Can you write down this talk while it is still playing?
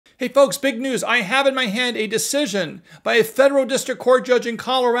Hey folks, big news. I have in my hand a decision by a federal district court judge in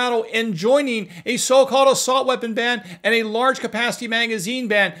Colorado enjoining a so-called assault weapon ban and a large capacity magazine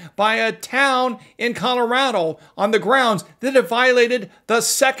ban by a town in Colorado on the grounds that it violated the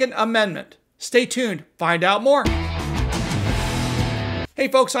Second Amendment. Stay tuned, find out more. Hey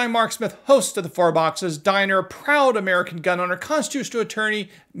folks, I'm Mark Smith, host of the Four Boxes Diner, proud American gun owner, constitutional attorney,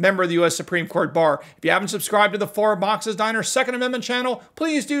 member of the U.S. Supreme Court Bar. If you haven't subscribed to the Four Boxes Diner Second Amendment channel,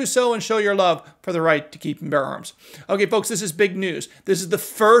 please do so and show your love for the right to keep and bear arms. Okay folks, this is big news. This is the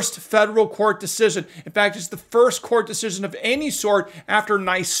first federal court decision. In fact, it's the first court decision of any sort after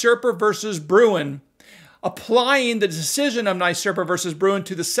NYSERPA versus Bruen, applying the decision of NYSERPA versus Bruen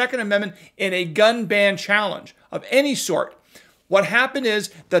to the Second Amendment in a gun ban challenge of any sort. What happened is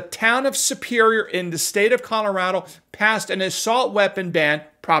the town of Superior in the state of Colorado passed an assault weapon ban,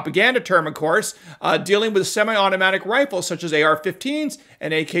 propaganda term of course, dealing with semi-automatic rifles such as AR-15s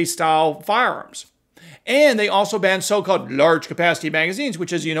and AK-style firearms. And they also banned so-called large capacity magazines,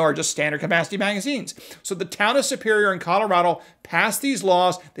 which as you know are just standard capacity magazines. So the town of Superior in Colorado passed these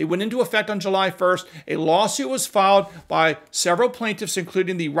laws. They went into effect on July 1st. A lawsuit was filed by several plaintiffs,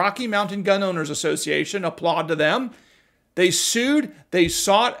 including the Rocky Mountain Gun Owners Association. Applaud to them. They sued, they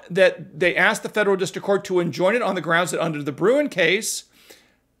asked the federal district court to enjoin it on the grounds that under the Bruen case,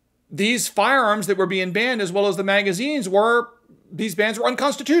 these firearms that were being banned as well as the magazines these bans were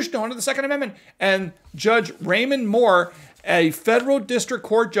unconstitutional under the Second Amendment. And Judge Raymond Moore, a federal district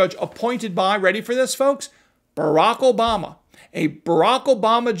court judge appointed by, ready for this folks, Barack Obama. A Barack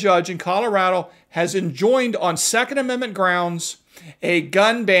Obama judge in Colorado has enjoined on Second Amendment grounds a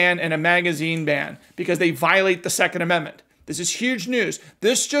gun ban and a magazine ban because they violate the Second Amendment. This is huge news.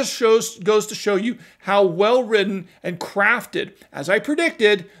 This just goes to show you how well written and crafted, as I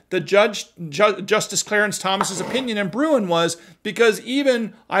predicted, the Justice Clarence Thomas's opinion in Bruen was, because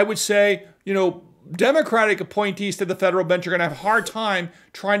even, I would say, Democratic appointees to the federal bench are going to have a hard time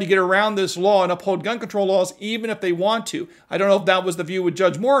trying to get around this law and uphold gun control laws, even if they want to. I don't know if that was the view with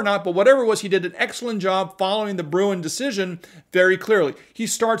Judge Moore or not, but whatever it was, he did an excellent job following the Bruen decision very clearly. He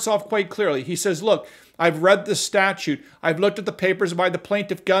starts off quite clearly. He says, look, I've read the statute. I've looked at the papers by the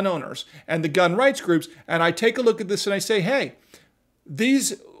plaintiff gun owners and the gun rights groups, and I take a look at this and I say, hey,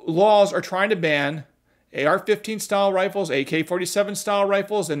 these laws are trying to ban AR-15 style rifles, AK-47 style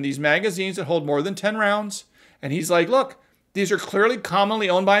rifles, and these magazines that hold more than 10 rounds. And he's like, look, these are clearly commonly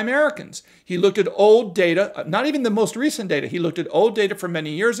owned by Americans. He looked at old data, not even the most recent data. He looked at old data from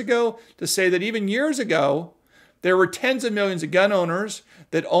many years ago to say that even years ago, there were tens of millions of gun owners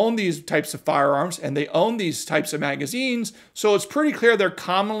that own these types of firearms and they own these types of magazines. So it's pretty clear they're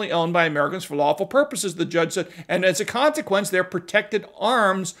commonly owned by Americans for lawful purposes, the judge said. And as a consequence, they're protected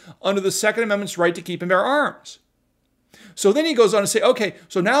arms under the Second Amendment's right to keep and bear arms. So then he goes on to say, okay,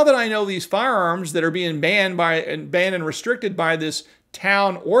 so now that I know these firearms that are being banned and restricted by this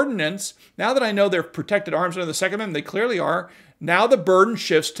town ordinance, now that I know they're protected arms under the Second Amendment, they clearly are, now the burden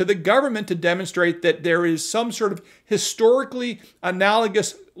shifts to the government to demonstrate that there is some sort of historically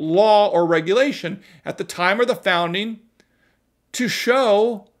analogous law or regulation at the time of the founding to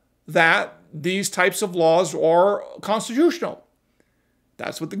show that these types of laws are constitutional.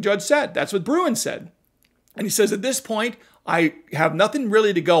 That's what the judge said. That's what Bruen said. And he says, at this point, I have nothing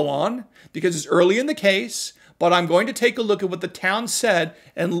really to go on because it's early in the case, but I'm going to take a look at what the town said.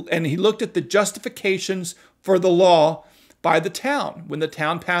 And he looked at the justifications for the law by the town when the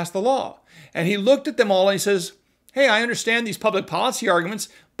town passed the law. And he looked at them all and he says, hey, I understand these public policy arguments.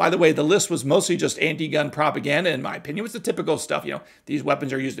 By the way, the list was mostly just anti-gun propaganda, in my opinion. It was the typical stuff, these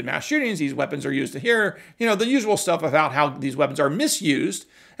weapons are used in mass shootings, these weapons are used here, the usual stuff about how these weapons are misused.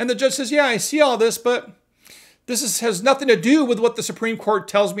 And the judge says, yeah, I see all this, but this has nothing to do with what the Supreme Court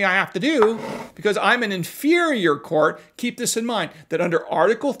tells me I have to do because I'm an inferior court. Keep this in mind, that under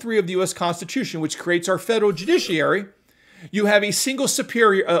Article 3 of the U.S. Constitution, which creates our federal judiciary, you have a single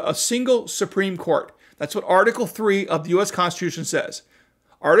Supreme Court. That's what Article 3 of the U.S. Constitution says.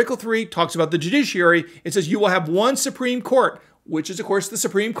 Article 3 talks about the judiciary. It says you will have one Supreme Court, which is, of course, the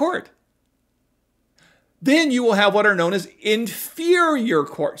Supreme Court. Then you will have what are known as inferior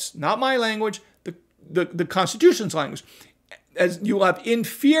courts. Not my language, the Constitution's language. As you will have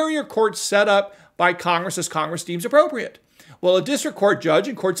inferior courts set up by Congress as Congress deems appropriate. Well, a district court judge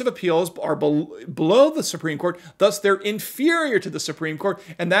and courts of appeals are below the Supreme Court. Thus, they're inferior to the Supreme Court.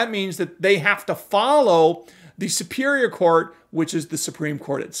 And that means that they have to follow the superior court, which is the Supreme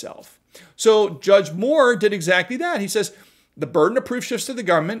Court itself. So Judge Moore did exactly that. He says, the burden of proof shifts to the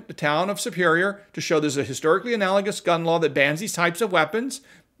government, the town of Superior, to show there's a historically analogous gun law that bans these types of weapons.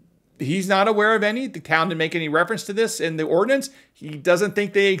 he's not aware of any. The town didn't make any reference to this in the ordinance. He doesn't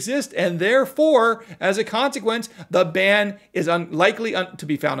think they exist. And therefore, as a consequence, the ban is unlikely to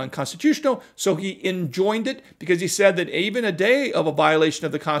be found unconstitutional. So he enjoined it because he said that even a day of a violation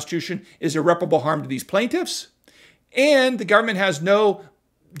of the Constitution is irreparable harm to these plaintiffs. And the government has no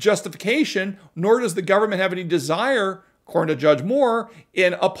justification, nor does the government have any desire, according to Judge Moore,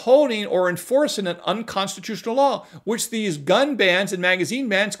 in upholding or enforcing an unconstitutional law, which these gun bans and magazine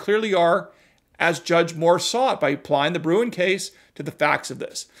bans clearly are, as Judge Moore saw it by applying the Bruen case to the facts of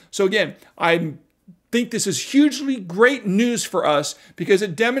this. So again, I think this is hugely great news for us because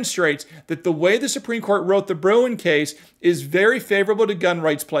it demonstrates that the way the Supreme Court wrote the Bruen case is very favorable to gun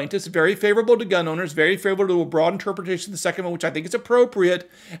rights plaintiffs, very favorable to gun owners, very favorable to a broad interpretation of the second one, which I think is appropriate.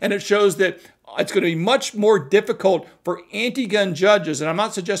 And it shows that it's going to be much more difficult for anti-gun judges, and I'm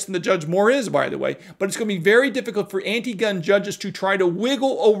not suggesting that Judge Moore is, by the way, but it's going to be very difficult for anti-gun judges to try to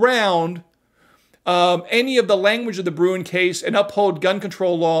wiggle around any of the language of the Bruen case and uphold gun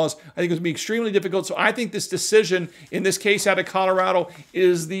control laws. I think it's going to be extremely difficult. So I think this decision in this case out of Colorado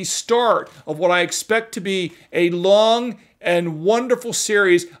is the start of what I expect to be a long and wonderful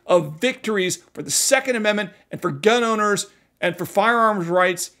series of victories for the Second Amendment and for gun owners and for firearms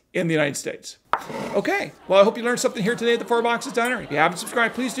rights in the United States. Okay, well, I hope you learned something here today at the Four Boxes Diner. If you haven't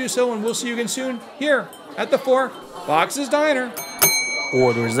subscribed, please do so, and we'll see you again soon here at the Four Boxes Diner.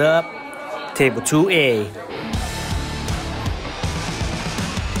 Orders up. Table 2A.